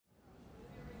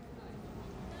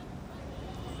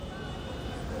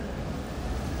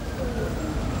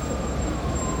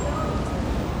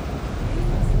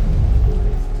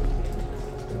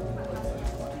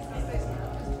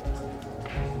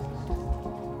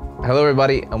Hello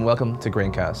everybody and welcome to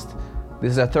Greencast.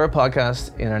 This is our third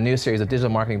podcast in our new series of digital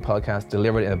marketing podcasts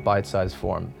delivered in a bite-sized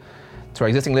form. To our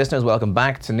existing listeners, welcome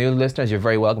back. To new listeners, you're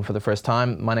very welcome for the first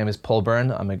time. My name is Paul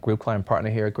Byrne. I'm a group client partner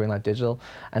here at Greenlight Digital.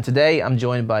 And today I'm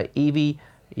joined by Evie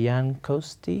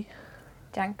Jankowski.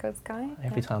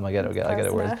 Every time I get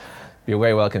it word. You're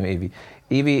very welcome, Evie.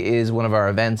 Evie is one of our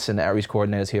events and outreach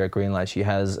coordinators here at Greenlight. She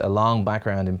has a long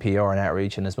background in PR and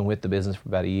outreach and has been with the business for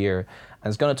about a year. And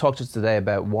is going to talk to us today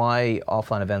about why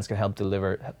offline events can help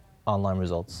deliver online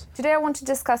results. Today I want to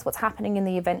discuss what's happening in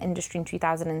the event industry in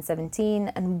 2017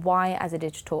 and why, as a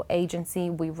digital agency,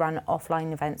 we run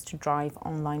offline events to drive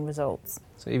online results.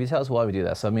 So Evie, tell us why we do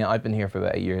that. So I mean, I've been here for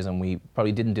about 8 years and we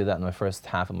probably didn't do that in the first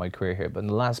half of my career here, but in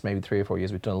the last maybe 3 or 4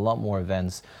 years, we've done a lot more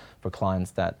events for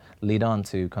clients that lead on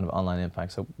to kind of online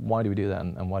impact. So why do we do that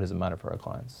and why does it matter for our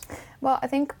clients? Well, I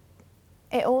think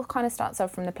it all kind of starts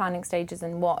off from the planning stages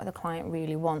and what the client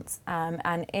really wants.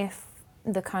 And if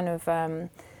the kind of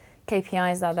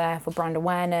KPIs are there for brand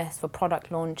awareness, for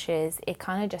product launches, it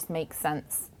kind of just makes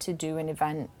sense to do an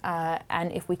event.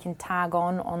 And if we can tag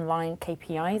on online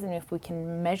KPIs and if we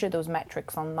can measure those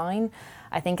metrics online,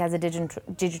 I think as a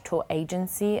digital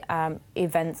agency,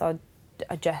 events are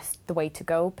just the way to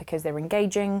go because they're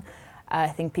engaging. I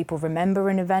think people remember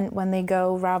an event when they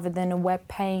go rather than a web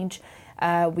page.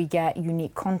 We get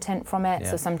unique content from it,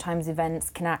 so sometimes events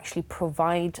can actually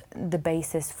provide the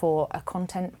basis for a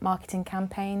content marketing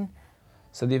campaign.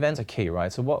 So the events are key,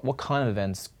 right? So what kind of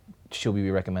events should we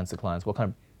recommend to clients? What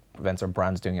kind of events are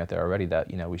brands doing out there already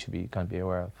that we should be kind of be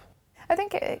aware of? I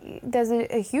think there's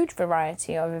a huge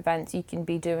variety of events. You can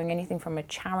be doing anything from a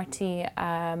charity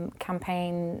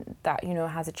campaign that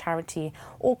has a charity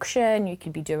auction. You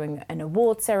could be doing an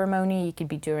award ceremony. You could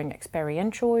be doing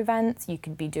experiential events. You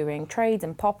could be doing trades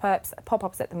and pop-ups.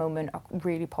 Pop-ups at the moment are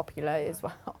really popular as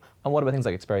well. And what about things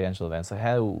like experiential events? So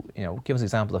how, give us an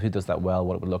example of who does that well,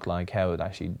 what it would look like, how it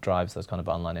actually drives those kind of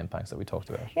online impacts that we talked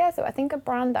about. Yeah, so I think a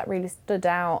brand that really stood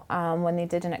out when they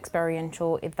did an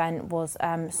experiential event was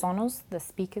Sonos, the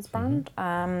speakers brand.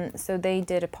 Mm-hmm. So they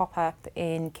did a pop-up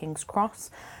in King's Cross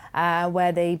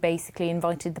where they basically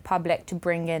invited the public to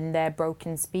bring in their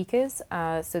broken speakers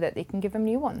so that they can give them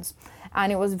new ones.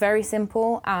 And it was very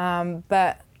simple,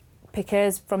 but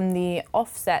because from the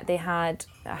offset they had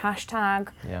a hashtag,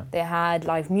 they had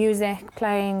live music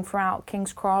playing throughout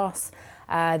King's Cross,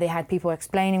 they had people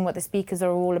explaining what the speakers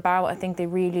are all about. I think they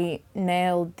really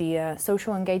nailed the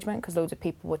social engagement because loads of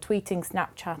people were tweeting,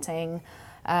 Snapchatting,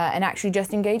 and actually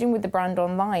just engaging with the brand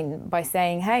online by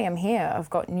saying, hey, I'm here, I've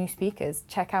got new speakers,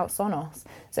 check out Sonos.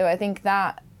 So I think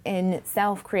that in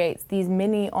itself creates these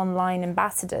mini online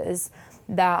ambassadors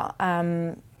that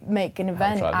make an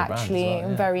event actually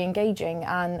very engaging,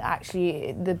 and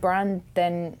actually the brand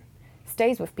then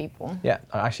stays with people. Yeah,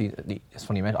 actually, it's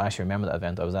funny you mentioned, I actually remember that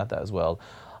event. I was at that as well.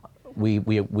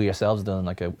 We ourselves done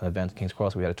like an event at King's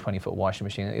Cross. We had a 20-foot washing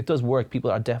machine. It does work.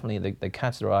 People are definitely, they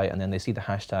catch their eye and then they see the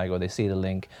hashtag or they see the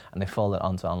link and they follow that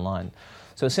onto online.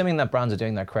 So assuming that brands are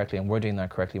doing that correctly and we're doing that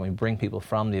correctly, when we bring people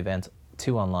from the event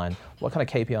to online, what kind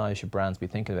of KPIs should brands be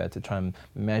thinking about to try and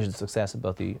measure the success of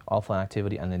both the offline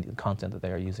activity and then the content that they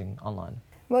are using online?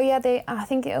 Well, yeah, I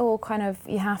think it all kind of,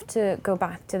 you have to go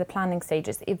back to the planning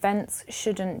stages. Events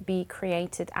shouldn't be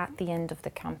created at the end of the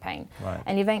campaign. Right.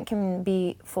 An event can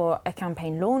be for a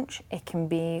campaign launch, it can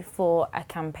be for a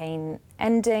campaign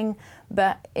ending,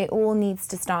 but it all needs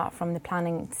to start from the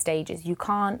planning stages. You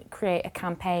can't create a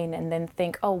campaign and then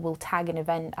think, oh, we'll tag an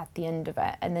event at the end of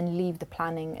it and then leave the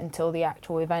planning until the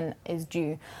actual event is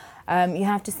due. You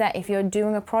have to set, if you're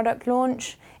doing a product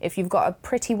launch, if you've got a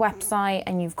pretty website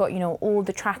and you've got, all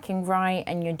the tracking right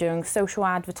and you're doing social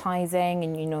advertising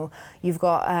and, you've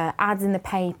got ads in the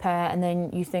paper and then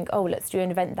you think, oh, let's do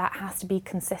an event, that has to be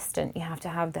consistent. You have to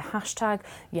have the hashtag,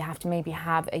 you have to maybe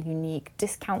have a unique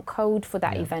discount code for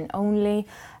that event only.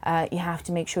 You have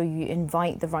to make sure you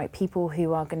invite the right people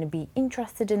who are going to be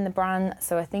interested in the brand.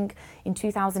 So I think in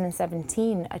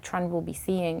 2017, a trend we'll be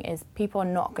seeing is people are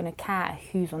not going to care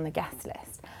who's on the guest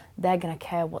list. They're going to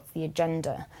care what's the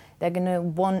agenda. They're going to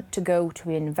want to go to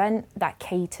an event that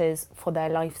caters for their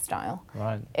lifestyle.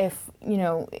 Right. If,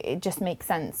 it just makes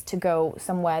sense to go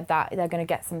somewhere that they're going to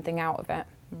get something out of it.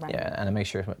 Right. Yeah, and it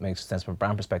makes sense from a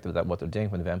brand perspective that what they're doing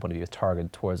from an event point of view is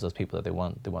targeted towards those people that they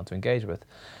want to engage with.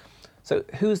 So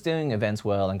who's doing events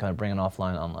well and kind of bringing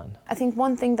offline online? I think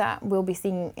one thing that we'll be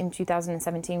seeing in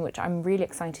 2017, which I'm really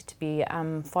excited to be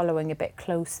following a bit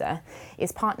closer,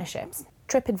 is partnerships.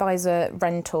 TripAdvisor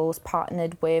Rentals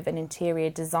partnered with an interior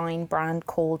design brand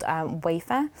called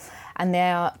Wayfair, and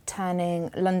they are turning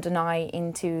London Eye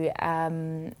into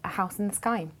a house in the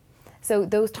sky. So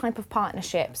those type of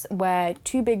partnerships where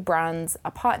two big brands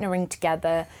are partnering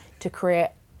together to create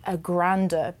a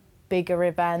grander, bigger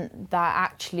event that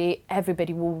actually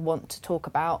everybody will want to talk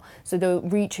about. So they're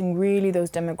reaching really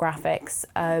those demographics,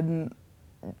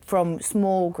 from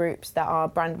small groups that are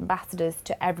brand ambassadors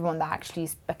to everyone that actually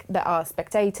that are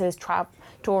spectators,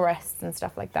 tourists and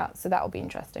stuff like that. So that will be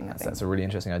interesting, I think. That's a really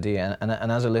interesting idea. And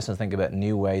as our listeners think about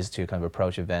new ways to kind of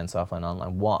approach events offline,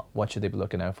 online, what should they be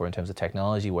looking out for in terms of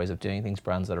technology, ways of doing things,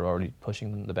 brands that are already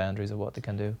pushing the boundaries of what they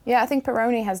can do? Yeah, I think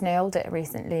Peroni has nailed it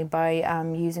recently by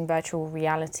using virtual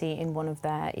reality in one of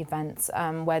their events,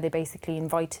 where they basically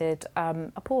invited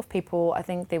a pool of people. I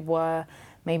think they were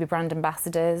maybe brand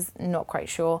ambassadors, not quite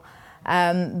sure.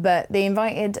 But they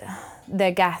invited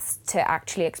their guests to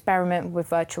actually experiment with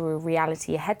virtual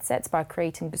reality headsets by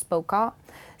creating bespoke art.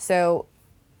 So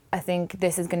I think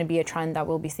this is going to be a trend that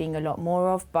we'll be seeing a lot more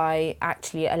of, by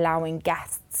actually allowing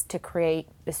guests to create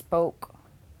bespoke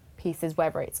pieces,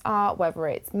 whether it's art, whether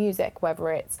it's music, whether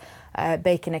it's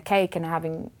baking a cake, and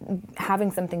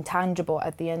having something tangible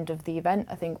at the end of the event,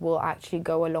 I think will actually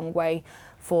go a long way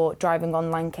for driving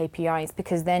online KPIs,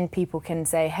 because then people can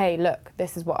say, hey, look,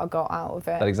 this is what I got out of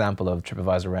it. That example of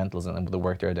TripAdvisor Rentals and the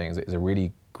work they're doing is a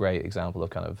really great example of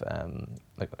kind of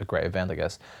like a great event, I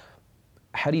guess.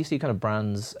 How do you see kind of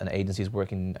brands and agencies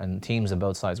working, and teams on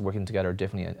both sides working together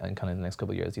differently and kind of in the next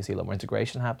couple of years? Do you see a lot more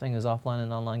integration happening as offline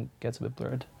and online gets a bit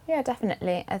blurred? Yeah,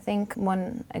 definitely. I think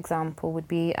one example would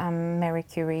be Marie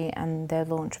Curie and their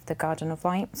launch of the Garden of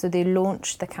Light. So they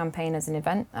launched the campaign as an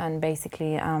event and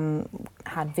basically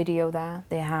had video there.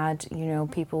 They had,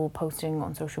 people posting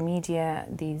on social media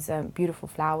these beautiful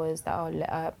flowers that are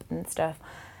lit up and stuff.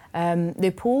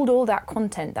 They pulled all that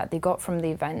content that they got from the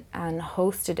event and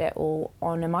hosted it all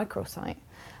on a microsite.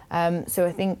 So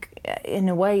I think, in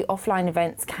a way, offline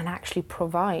events can actually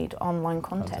provide online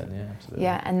content. Yeah, absolutely.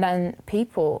 Yeah, and then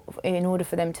people, in order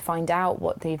for them to find out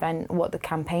what the event, what the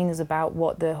campaign is about,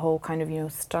 what the whole kind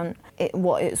of stunt,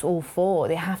 what it's all for,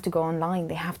 they have to go online.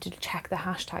 They have to check the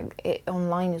hashtag.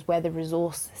 Online is where the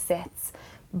resource sits,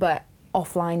 but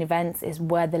offline events is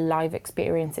where the live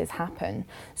experiences happen.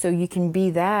 So you can be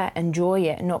there, enjoy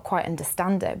it, not quite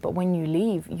understand it, but when you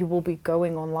leave, you will be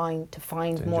going online to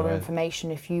find more information.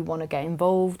 If you want to get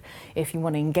involved, if you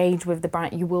want to engage with the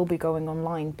brand, you will be going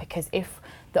online, because if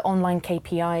the online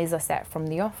KPIs are set from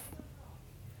the off,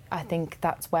 I think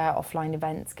that's where offline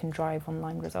events can drive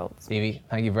online results. Evie,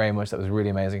 thank you very much. That was really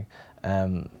amazing.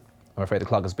 I'm afraid the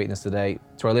clock has beaten us today.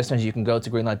 To our listeners, you can go to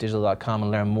greenlightdigital.com and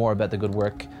learn more about the good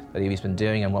work that Evie's been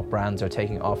doing and what brands are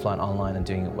taking offline, online and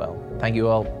doing it well. Thank you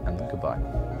all, and goodbye.